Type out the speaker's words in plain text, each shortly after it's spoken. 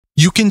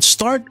You can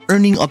start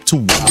earning up to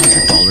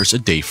 $100 a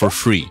day for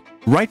free,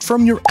 right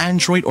from your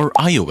Android or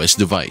iOS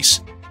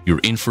device. You're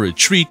in for a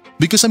treat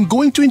because I'm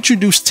going to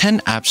introduce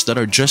 10 apps that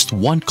are just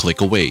one click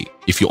away.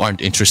 If you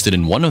aren't interested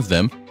in one of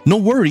them, no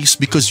worries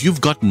because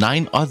you've got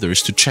 9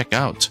 others to check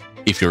out.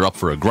 If you're up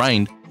for a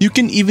grind, you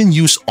can even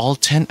use all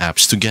 10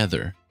 apps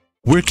together.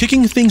 We're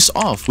kicking things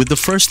off with the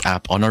first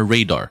app on our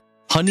radar,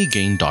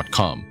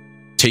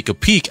 Honeygain.com. Take a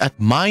peek at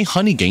my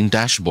Honeygain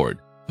dashboard.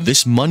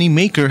 This money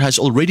maker has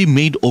already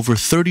made over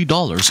 $30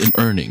 in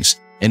earnings,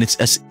 and it's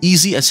as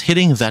easy as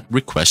hitting that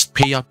request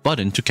payout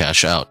button to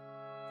cash out.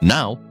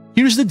 Now,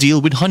 here's the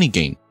deal with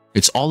Honeygain.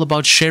 It's all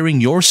about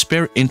sharing your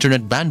spare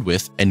internet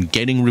bandwidth and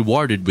getting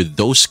rewarded with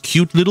those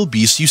cute little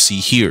bees you see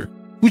here,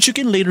 which you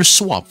can later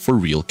swap for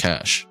real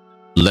cash.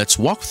 Let's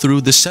walk through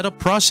the setup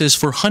process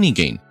for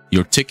Honeygain,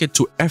 your ticket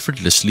to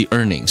effortlessly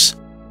earnings.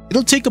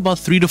 It'll take about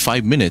 3 to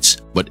 5 minutes,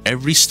 but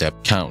every step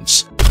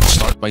counts.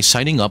 Start by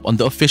signing up on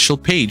the official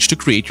page to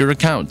create your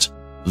account.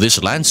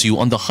 This lands you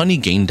on the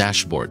Honeygain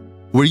dashboard,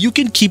 where you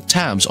can keep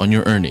tabs on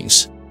your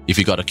earnings. If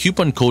you got a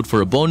coupon code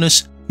for a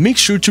bonus, make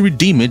sure to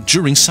redeem it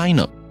during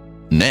sign-up.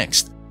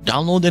 Next,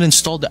 download and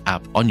install the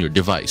app on your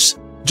device.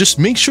 Just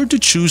make sure to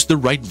choose the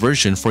right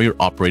version for your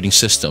operating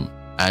system,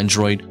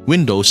 Android,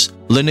 Windows,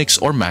 Linux,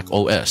 or Mac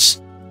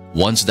OS.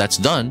 Once that's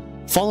done,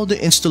 follow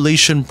the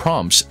installation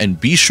prompts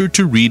and be sure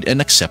to read and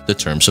accept the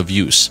terms of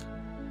use.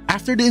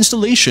 After the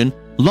installation,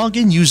 log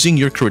in using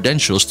your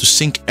credentials to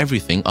sync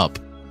everything up.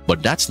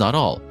 But that's not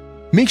all.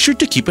 Make sure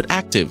to keep it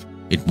active.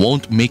 It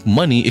won't make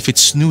money if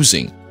it's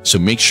snoozing, so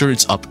make sure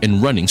it's up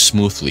and running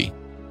smoothly.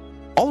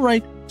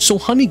 Alright, so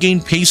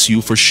Honeygain pays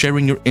you for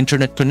sharing your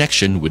internet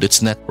connection with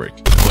its network.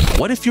 But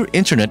what if your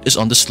internet is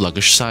on the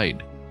sluggish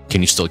side?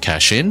 Can you still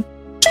cash in?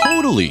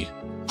 Totally!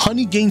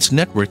 Honeygain's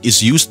network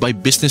is used by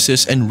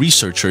businesses and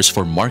researchers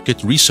for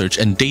market research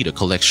and data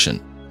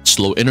collection.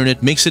 Slow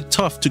internet makes it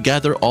tough to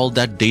gather all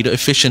that data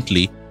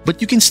efficiently, but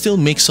you can still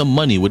make some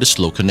money with a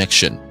slow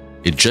connection.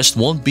 It just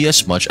won't be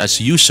as much as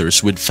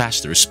users with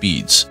faster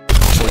speeds.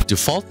 For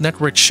default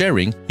network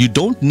sharing, you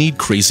don't need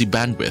crazy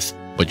bandwidth,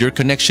 but your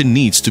connection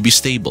needs to be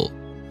stable.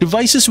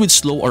 Devices with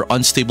slow or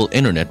unstable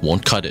internet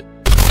won't cut it.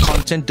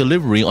 Content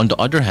delivery, on the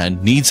other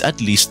hand, needs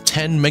at least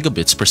 10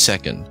 megabits per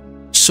second.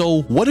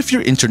 So, what if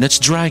your internet's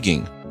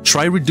dragging?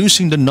 Try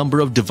reducing the number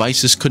of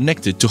devices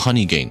connected to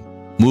Honeygain.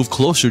 Move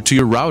closer to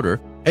your router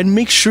and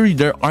make sure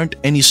there aren't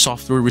any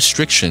software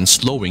restrictions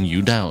slowing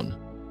you down.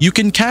 You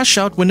can cash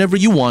out whenever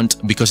you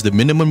want because the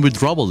minimum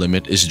withdrawal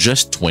limit is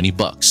just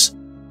 $20.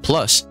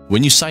 Plus,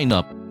 when you sign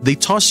up, they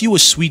toss you a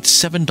sweet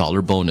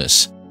 $7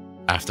 bonus.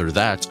 After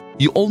that,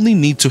 you only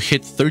need to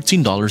hit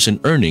 $13 in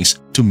earnings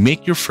to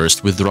make your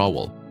first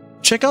withdrawal.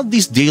 Check out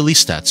these daily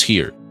stats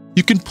here.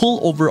 You can pull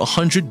over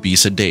 100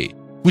 Bs a day,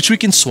 which we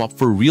can swap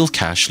for real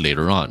cash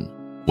later on.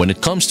 When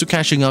it comes to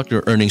cashing out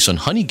your earnings on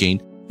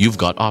Honeygain, you've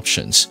got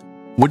options.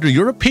 Whether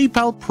you're a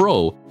PayPal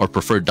pro or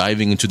prefer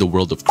diving into the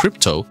world of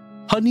crypto,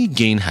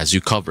 Honeygain has you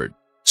covered.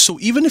 So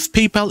even if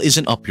PayPal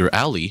isn't up your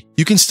alley,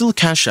 you can still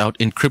cash out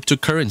in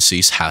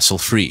cryptocurrencies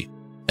hassle-free.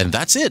 And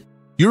that's it!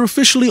 You're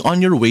officially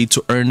on your way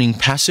to earning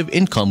passive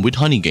income with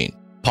Honeygain.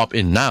 Pop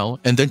in now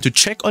and then to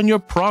check on your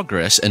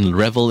progress and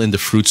revel in the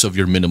fruits of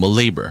your minimal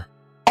labor.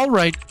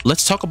 Alright,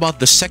 let's talk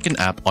about the second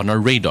app on our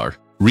radar,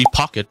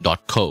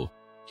 Repocket.co.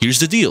 Here's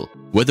the deal.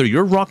 Whether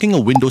you're rocking a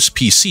Windows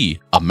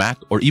PC, a Mac,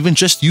 or even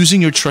just using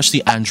your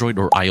trusty Android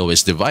or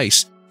iOS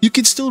device, you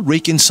can still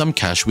rake in some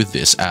cash with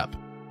this app.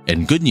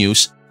 And good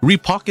news,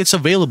 Repocket's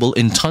available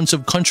in tons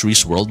of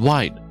countries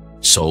worldwide.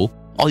 So,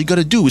 all you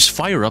gotta do is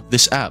fire up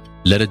this app,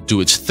 let it do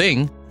its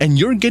thing, and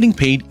you're getting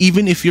paid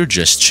even if you're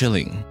just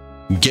chilling.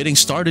 Getting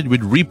started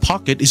with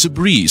Repocket is a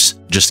breeze.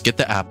 Just get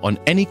the app on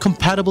any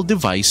compatible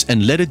device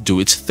and let it do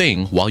its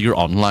thing while you're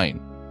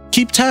online.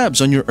 Keep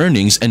tabs on your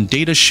earnings and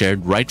data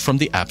shared right from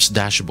the app's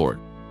dashboard.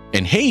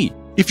 And hey,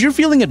 if you're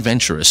feeling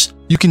adventurous,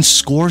 you can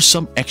score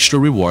some extra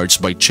rewards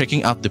by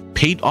checking out the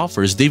paid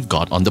offers they've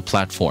got on the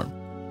platform.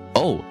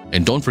 Oh,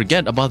 and don't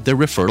forget about their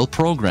referral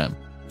program.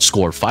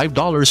 Score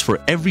 $5 for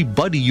every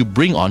buddy you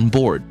bring on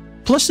board,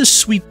 plus the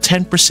sweet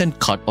 10%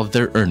 cut of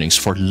their earnings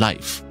for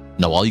life.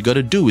 Now all you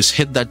gotta do is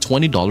hit that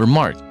 $20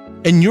 mark,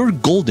 and you're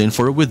golden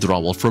for a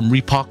withdrawal from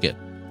Repocket.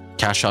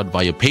 Cash out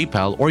via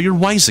PayPal or your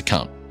Wise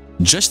account.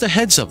 Just a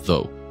heads up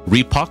though,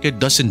 Repocket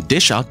doesn't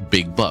dish out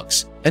big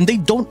bucks, and they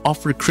don't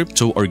offer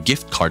crypto or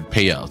gift card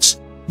payouts.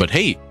 But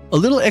hey, a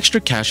little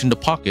extra cash in the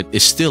pocket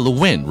is still a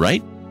win,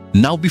 right?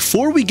 Now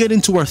before we get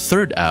into our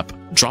third app,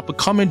 drop a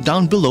comment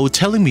down below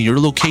telling me your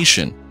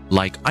location,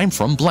 like I'm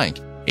from blank,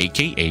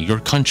 aka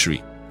your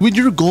country, with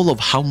your goal of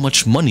how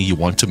much money you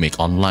want to make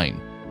online.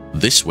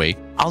 This way,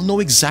 I'll know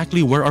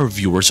exactly where our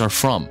viewers are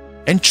from,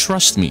 and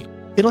trust me,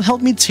 it'll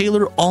help me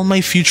tailor all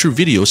my future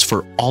videos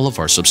for all of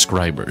our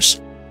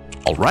subscribers.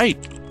 Alright,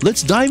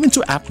 let's dive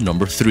into app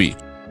number 3,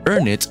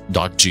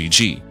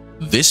 earnit.gg.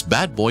 This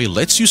bad boy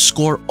lets you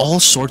score all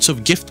sorts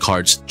of gift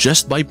cards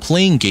just by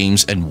playing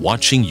games and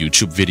watching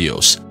YouTube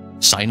videos.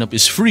 Sign up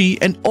is free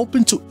and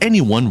open to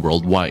anyone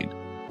worldwide.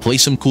 Play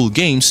some cool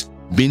games,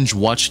 binge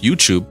watch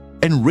YouTube,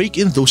 and rake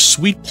in those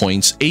sweet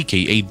points,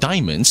 aka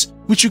diamonds,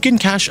 which you can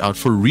cash out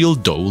for real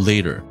dough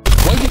later.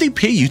 Why do they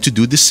pay you to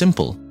do this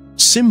simple?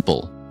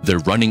 Simple. They're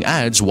running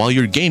ads while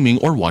you're gaming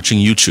or watching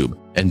YouTube,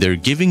 and they're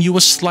giving you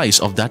a slice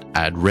of that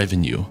ad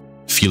revenue.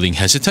 Feeling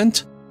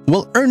hesitant?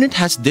 Well, Earnit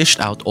has dished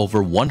out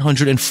over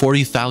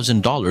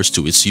 $140,000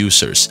 to its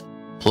users.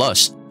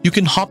 Plus, you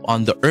can hop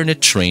on the Earnit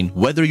train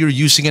whether you're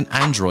using an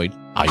Android,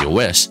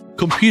 iOS,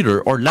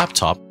 computer, or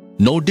laptop.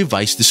 No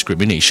device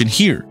discrimination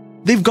here.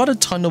 They've got a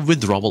ton of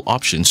withdrawal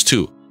options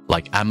too,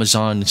 like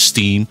Amazon,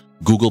 Steam,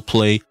 Google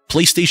Play,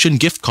 PlayStation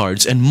gift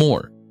cards, and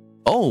more.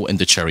 Oh, and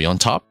the cherry on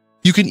top?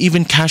 You can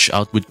even cash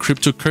out with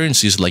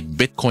cryptocurrencies like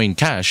Bitcoin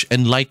Cash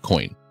and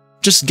Litecoin.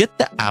 Just get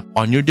the app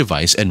on your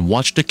device and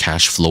watch the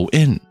cash flow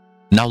in.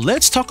 Now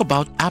let's talk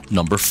about app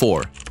number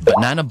 4,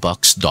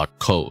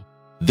 BananaBucks.co.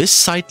 This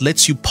site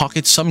lets you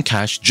pocket some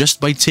cash just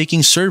by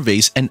taking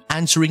surveys and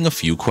answering a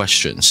few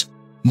questions.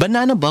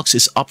 BananaBucks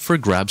is up for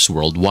grabs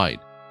worldwide.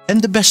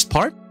 And the best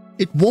part?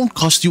 It won't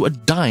cost you a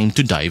dime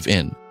to dive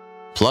in.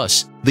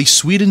 Plus, they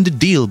sweeten the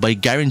deal by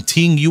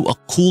guaranteeing you a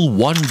cool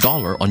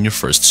 $1 on your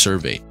first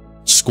survey.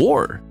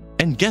 Score!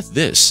 And get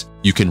this,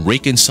 you can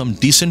rake in some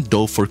decent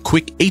dough for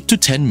quick 8 to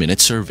 10 minute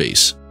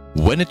surveys.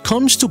 When it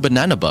comes to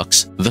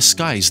BananaBucks, the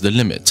sky's the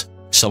limit.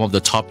 Some of the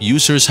top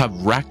users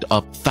have racked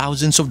up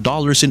thousands of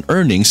dollars in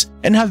earnings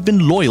and have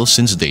been loyal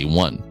since day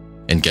one.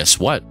 And guess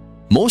what?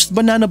 Most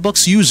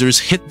BananaBucks users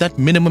hit that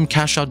minimum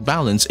cash out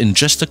balance in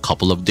just a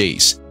couple of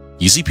days.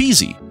 Easy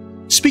peasy.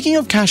 Speaking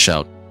of cash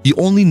out, you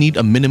only need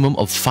a minimum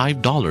of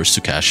 $5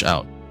 to cash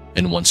out.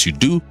 And once you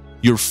do,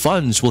 your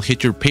funds will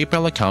hit your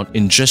PayPal account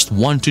in just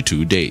 1 to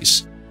 2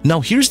 days. Now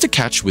here's the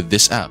catch with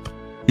this app.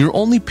 Your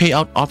only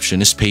payout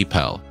option is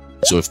PayPal.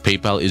 So if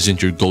PayPal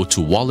isn't your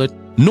go-to wallet,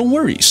 no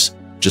worries.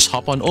 Just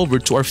hop on over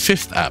to our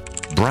 5th app,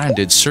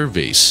 Branded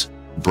Surveys.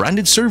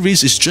 Branded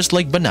Surveys is just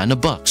like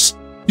BananaBucks.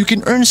 You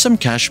can earn some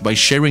cash by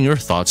sharing your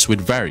thoughts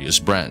with various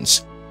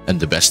brands. And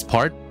the best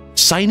part?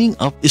 Signing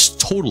up is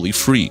totally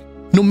free,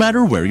 no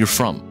matter where you're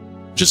from.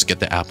 Just get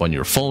the app on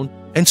your phone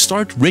and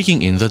start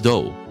raking in the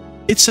dough.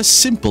 It's as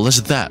simple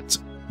as that.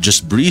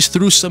 Just breeze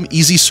through some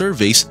easy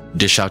surveys,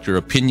 dish out your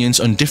opinions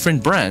on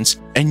different brands,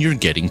 and you're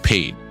getting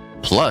paid.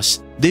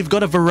 Plus, they've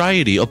got a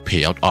variety of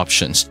payout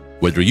options,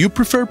 whether you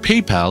prefer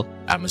PayPal,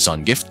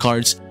 Amazon gift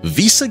cards,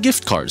 Visa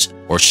gift cards,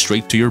 or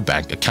straight to your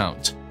bank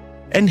account.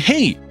 And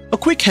hey, a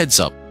quick heads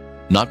up,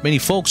 not many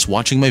folks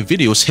watching my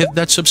videos hit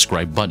that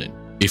subscribe button.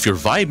 If you're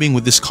vibing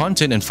with this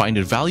content and find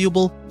it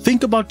valuable,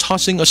 think about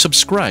tossing a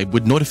subscribe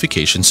with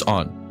notifications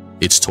on.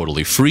 It's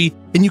totally free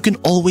and you can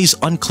always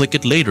unclick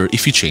it later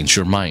if you change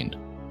your mind.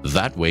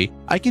 That way,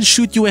 I can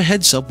shoot you a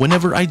heads up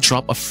whenever I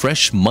drop a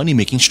fresh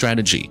money-making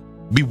strategy.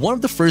 Be one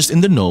of the first in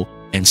the know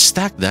and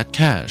stack that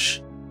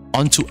cash.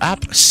 On to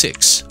app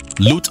 6,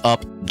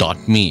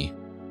 lootup.me.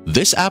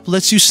 This app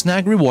lets you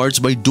snag rewards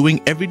by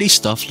doing everyday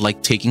stuff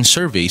like taking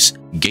surveys,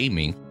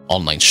 gaming,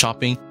 online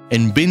shopping,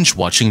 and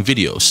binge-watching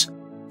videos.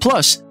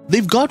 Plus,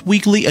 they've got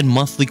weekly and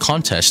monthly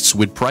contests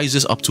with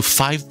prizes up to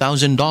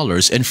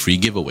 $5,000 and free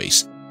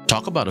giveaways.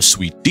 Talk about a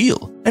sweet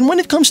deal. And when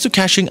it comes to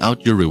cashing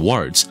out your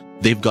rewards,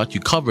 they've got you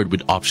covered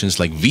with options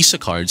like Visa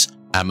cards,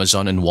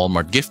 Amazon and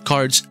Walmart gift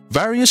cards,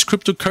 various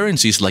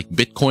cryptocurrencies like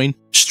Bitcoin,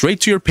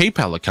 straight to your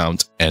PayPal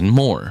account, and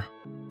more.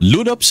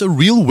 LootUp's a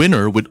real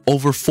winner with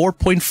over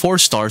 4.4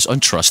 stars on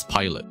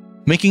Trustpilot,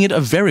 making it a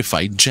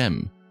verified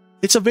gem.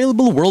 It's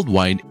available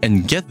worldwide,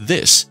 and get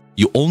this,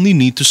 you only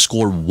need to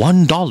score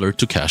 $1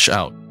 to cash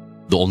out.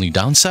 The only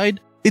downside?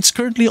 It's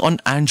currently on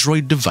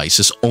Android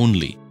devices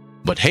only.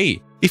 But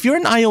hey, if you're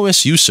an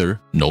iOS user,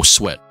 no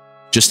sweat.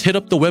 Just hit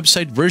up the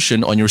website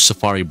version on your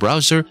Safari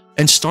browser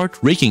and start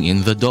raking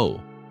in the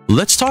dough.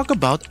 Let's talk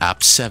about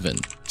app 7,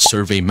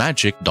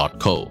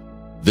 surveymagic.co.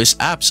 This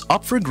app's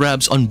up for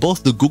grabs on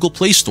both the Google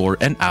Play Store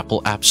and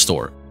Apple App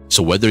Store.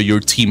 So whether you're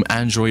team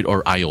Android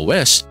or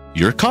iOS,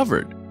 you're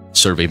covered.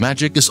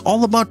 SurveyMagic is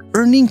all about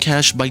earning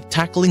cash by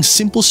tackling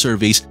simple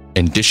surveys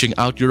and dishing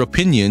out your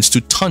opinions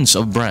to tons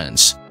of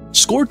brands.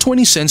 Score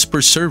 20 cents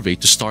per survey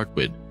to start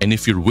with, and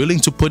if you're willing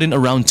to put in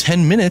around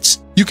 10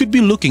 minutes, you could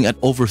be looking at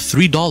over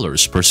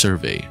 $3 per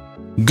survey.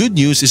 Good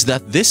news is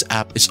that this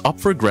app is up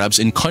for grabs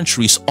in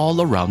countries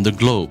all around the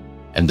globe.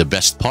 And the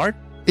best part?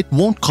 It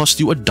won't cost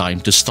you a dime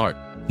to start,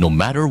 no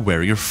matter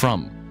where you're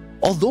from.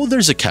 Although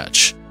there's a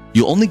catch,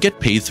 you only get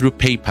paid through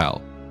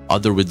PayPal.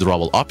 Other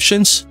withdrawal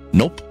options?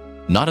 Nope,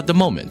 not at the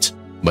moment.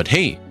 But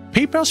hey,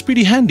 PayPal's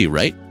pretty handy,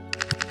 right?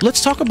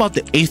 Let's talk about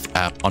the 8th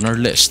app on our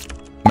list,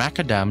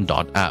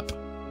 macadam.app.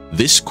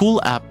 This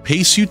cool app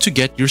pays you to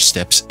get your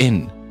steps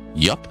in.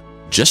 Yup,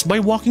 just by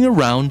walking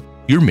around,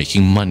 you're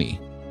making money.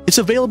 It's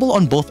available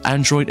on both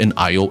Android and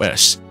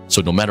iOS,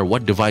 so no matter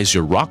what device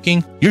you're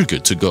rocking, you're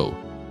good to go.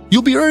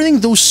 You'll be earning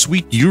those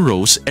sweet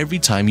euros every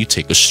time you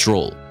take a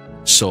stroll.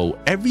 So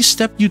every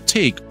step you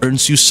take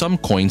earns you some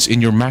coins in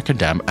your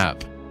Macadam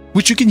app,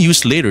 which you can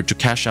use later to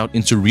cash out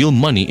into real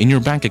money in your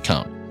bank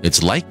account.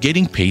 It's like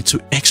getting paid to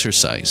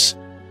exercise.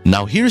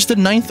 Now here's the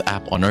 9th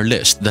app on our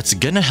list that's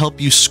gonna help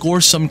you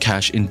score some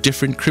cash in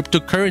different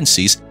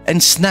cryptocurrencies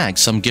and snag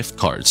some gift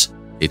cards.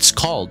 It's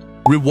called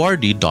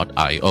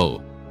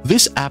Rewardy.io.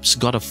 This app's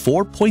got a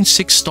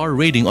 4.6-star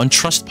rating on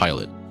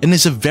Trustpilot and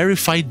is a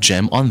verified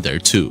gem on there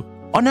too.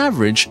 On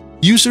average,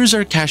 users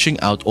are cashing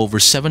out over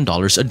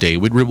 $7 a day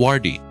with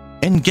Rewardy.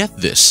 And get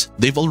this,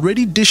 they've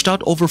already dished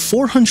out over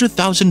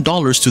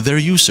 $400,000 to their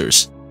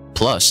users.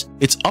 Plus,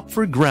 it's up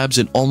for grabs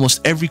in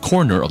almost every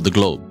corner of the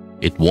globe.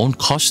 It won't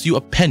cost you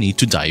a penny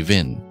to dive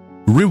in.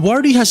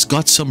 Rewardy has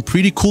got some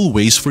pretty cool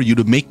ways for you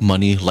to make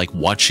money, like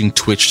watching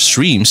Twitch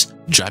streams,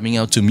 jamming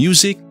out to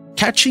music,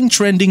 catching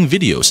trending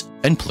videos,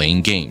 and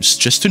playing games,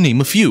 just to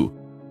name a few.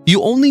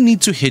 You only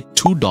need to hit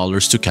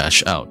 $2 to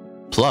cash out.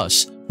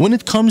 Plus, when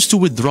it comes to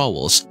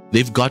withdrawals,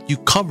 they've got you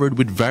covered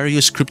with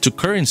various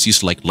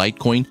cryptocurrencies like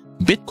Litecoin,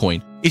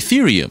 Bitcoin,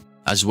 Ethereum,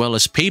 as well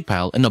as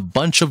PayPal and a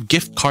bunch of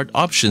gift card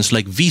options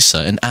like Visa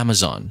and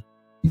Amazon.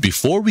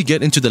 Before we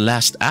get into the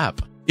last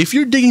app, if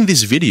you're digging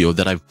this video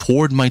that I've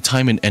poured my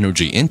time and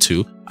energy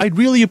into, I'd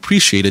really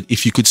appreciate it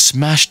if you could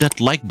smash that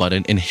like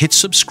button and hit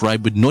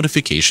subscribe with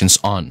notifications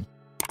on.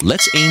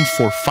 Let's aim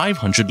for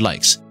 500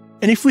 likes,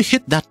 and if we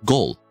hit that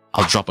goal,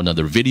 I'll drop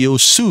another video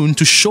soon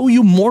to show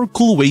you more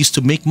cool ways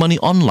to make money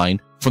online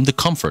from the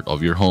comfort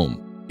of your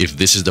home. If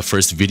this is the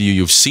first video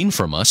you've seen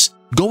from us,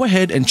 go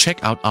ahead and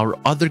check out our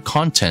other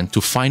content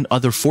to find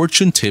other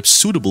fortune tips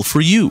suitable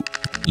for you.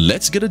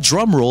 Let's get a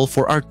drum roll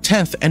for our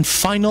 10th and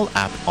final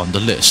app on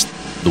the list,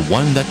 the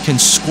one that can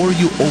score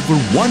you over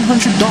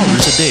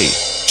 $100 a day.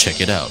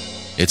 Check it out.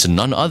 It's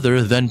none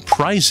other than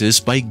Prizes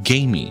by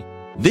Gamee.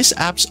 This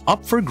app's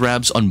up for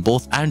grabs on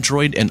both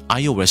Android and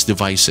iOS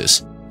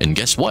devices. And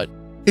guess what?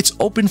 It's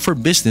open for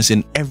business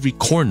in every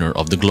corner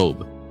of the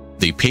globe.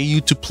 They pay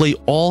you to play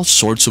all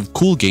sorts of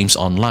cool games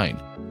online,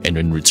 and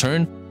in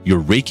return, you're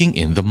raking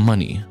in the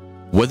money.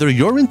 Whether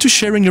you're into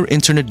sharing your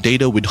internet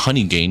data with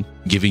Honeygain,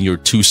 giving your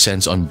 2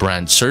 cents on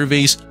brand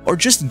surveys, or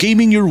just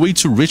gaming your way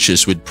to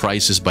riches with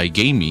Prizes by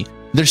Gamee,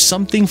 there's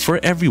something for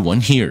everyone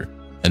here.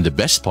 And the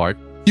best part,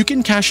 you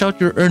can cash out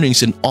your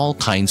earnings in all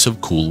kinds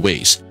of cool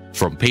ways,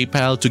 from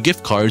PayPal to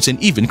gift cards and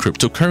even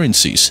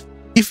cryptocurrencies.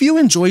 If you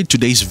enjoyed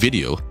today's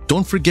video,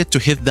 don't forget to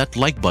hit that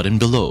like button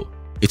below.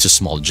 It's a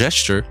small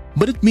gesture,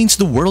 but it means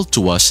the world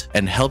to us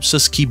and helps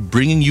us keep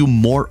bringing you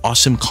more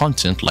awesome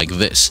content like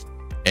this.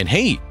 And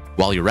hey,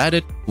 while you're at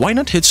it, why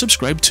not hit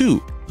subscribe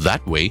too?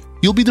 That way,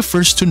 you'll be the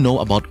first to know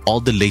about all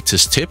the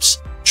latest tips,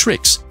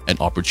 tricks, and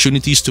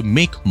opportunities to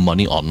make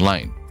money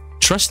online.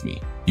 Trust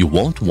me, you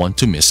won't want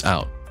to miss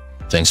out.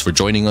 Thanks for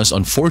joining us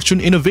on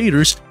Fortune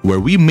Innovators, where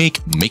we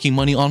make making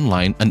money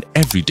online an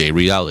everyday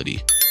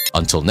reality.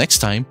 Until next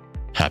time,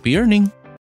 happy earning!